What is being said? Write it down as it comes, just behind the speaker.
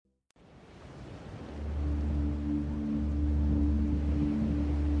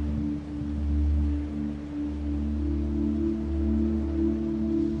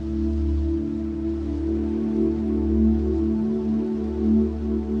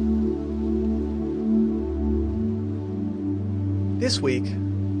This week,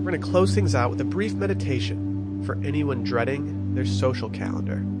 we're going to close things out with a brief meditation for anyone dreading their social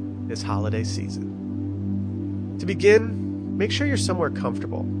calendar this holiday season. To begin, make sure you're somewhere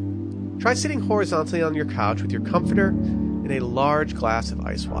comfortable. Try sitting horizontally on your couch with your comforter and a large glass of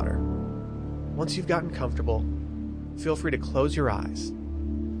ice water. Once you've gotten comfortable, feel free to close your eyes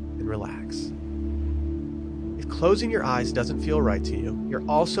and relax. If closing your eyes doesn't feel right to you, you're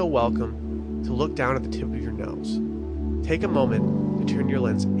also welcome to look down at the tip of your nose. Take a moment to turn your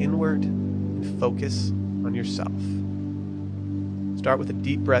lens inward and focus on yourself. Start with a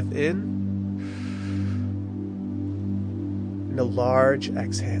deep breath in and a large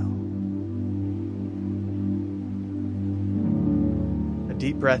exhale. A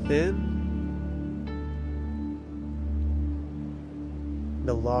deep breath in and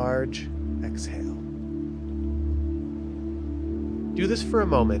a large exhale. Do this for a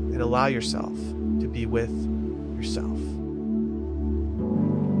moment and allow yourself to be with yourself.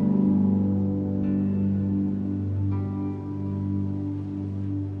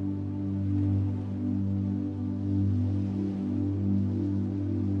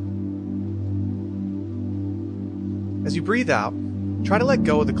 As you breathe out, try to let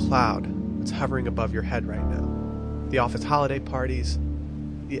go of the cloud that's hovering above your head right now. The office holiday parties,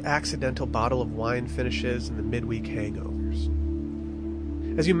 the accidental bottle of wine finishes, and the midweek hangovers.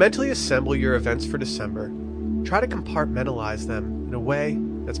 As you mentally assemble your events for December, try to compartmentalize them in a way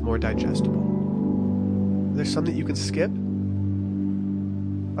that's more digestible. Are there some that you can skip?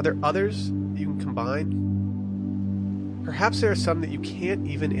 Are there others that you can combine? Perhaps there are some that you can't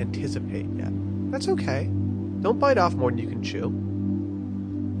even anticipate yet. That's okay. Don't bite off more than you can chew.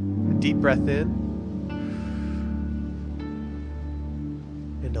 A deep breath in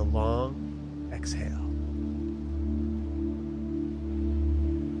and a long exhale.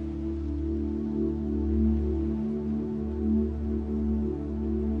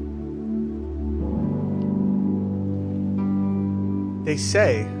 They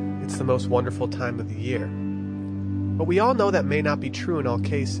say it's the most wonderful time of the year, but we all know that may not be true in all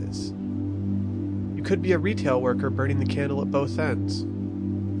cases. You could be a retail worker burning the candle at both ends.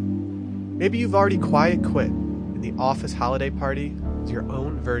 Maybe you've already quiet quit, and the office holiday party is your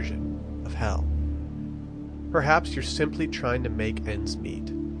own version of hell. Perhaps you're simply trying to make ends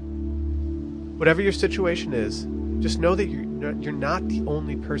meet. Whatever your situation is, just know that you're not the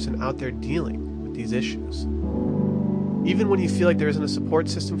only person out there dealing with these issues. Even when you feel like there isn't a support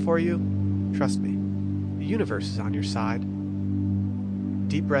system for you, trust me, the universe is on your side.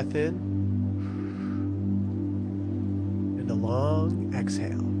 Deep breath in and a long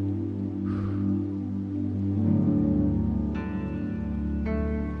exhale.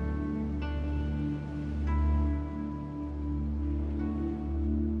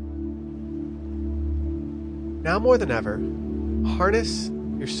 Now more than ever, harness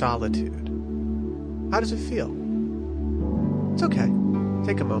your solitude. How does it feel? It's okay.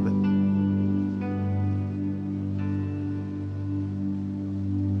 Take a moment.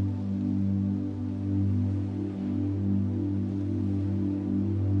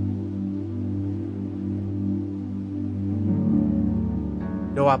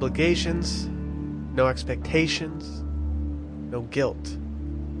 No obligations, no expectations, no guilt.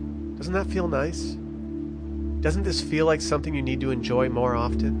 Doesn't that feel nice? Doesn't this feel like something you need to enjoy more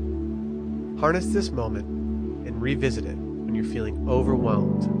often? Harness this moment and revisit it when you're feeling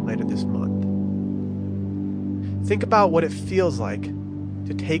overwhelmed later this month. Think about what it feels like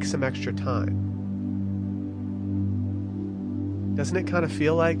to take some extra time. Doesn't it kind of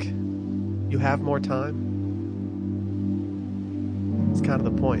feel like you have more time? It's kind of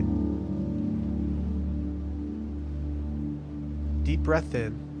the point. Deep breath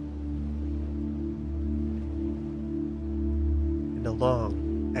in and a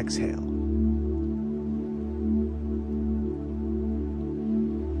long exhale.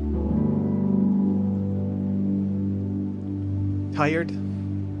 Tired,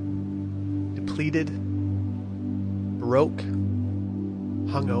 depleted, broke,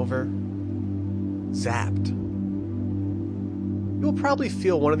 hungover, zapped. You will probably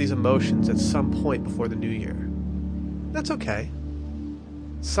feel one of these emotions at some point before the new year. That's okay.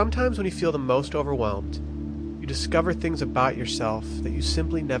 Sometimes when you feel the most overwhelmed, you discover things about yourself that you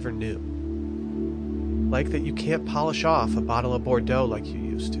simply never knew. Like that you can't polish off a bottle of Bordeaux like you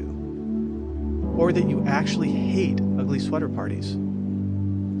used to. Or that you actually hate ugly sweater parties.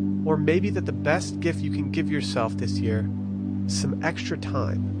 Or maybe that the best gift you can give yourself this year is some extra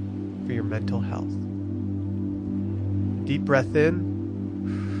time for your mental health. Deep breath in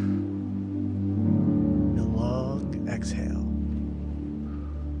and a long exhale.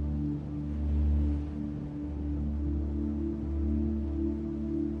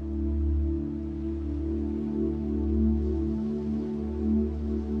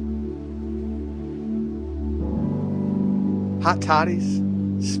 Hot toddies,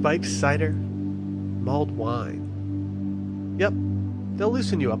 spiked cider, mulled wine. Yep, they'll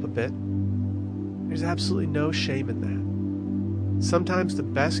loosen you up a bit. There's absolutely no shame in that. Sometimes the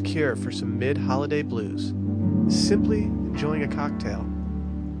best cure for some mid-holiday blues is simply enjoying a cocktail,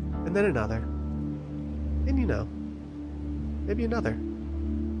 and then another, and maybe another.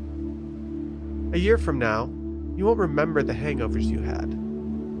 A year from now, you won't remember the hangovers you had.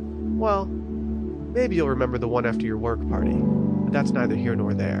 Well, maybe you'll remember the one after your work party, but that's neither here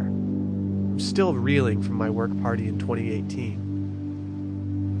nor there. I'm still reeling from my work party in 2018.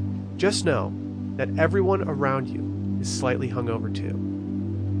 Just know that everyone around you is slightly hungover too.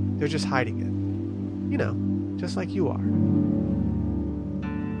 They're just hiding it. Just like you are.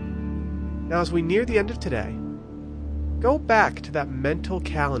 Now, as we near the end of today, go back to that mental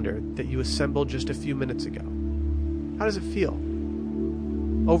calendar that you assembled just a few minutes ago. How does it feel?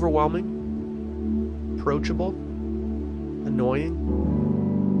 Overwhelming? Approachable?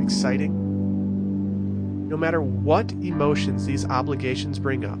 Annoying? Exciting? No matter what emotions these obligations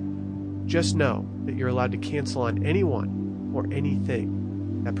bring up, just know that you're allowed to cancel on anyone or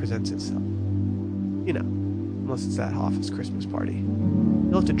anything that presents itself. Unless it's that office Christmas party.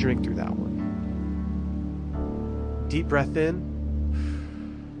 You'll have to drink through that one. Deep breath in,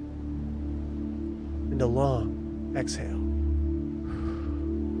 and a long exhale.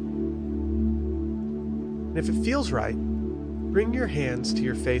 And if it feels right, bring your hands to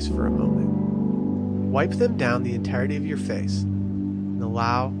your face for a moment. Wipe them down the entirety of your face and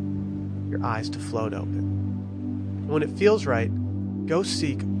allow your eyes to float open. And when it feels right, go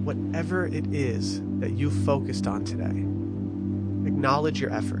seek whatever it is that you focused on today. Acknowledge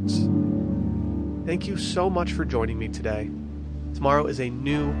your efforts. Thank you so much for joining me today. Tomorrow is a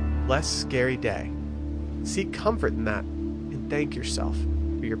new, less scary day. Seek comfort in that and thank yourself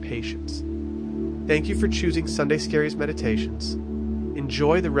for your patience. Thank you for choosing Sunday Scaries Meditations.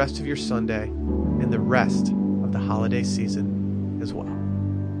 Enjoy the rest of your Sunday and the rest of the holiday season as well.